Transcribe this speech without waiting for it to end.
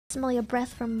smell your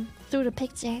breath from through the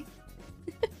picture.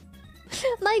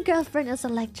 My girlfriend is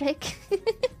electric.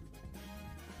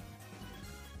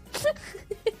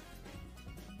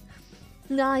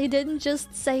 No, you didn't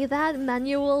just say that.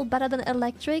 Manual better than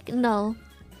electric? No.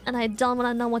 And I don't want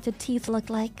to know what your teeth look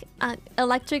like.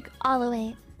 Electric all the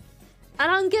way. I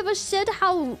don't give a shit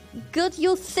how good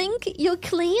you think you're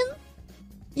clean.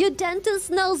 Your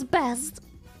dentist knows best.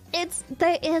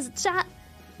 There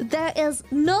is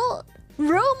no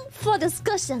room for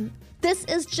discussion. This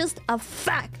is just a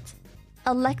fact.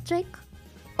 Electric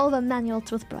over manual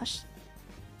toothbrush.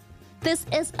 This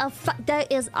is a fact.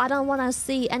 I don't want to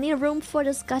see any room for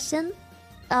discussion.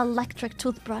 Electric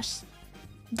toothbrush.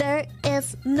 There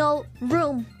is no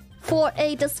room for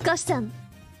a discussion.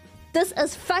 This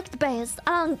is fact-based.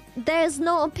 There is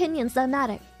no opinions that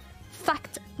matter.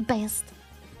 Fact-based.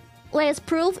 Let's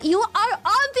prove you are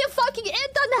on the fucking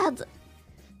internet.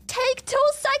 Take 2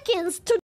 seconds to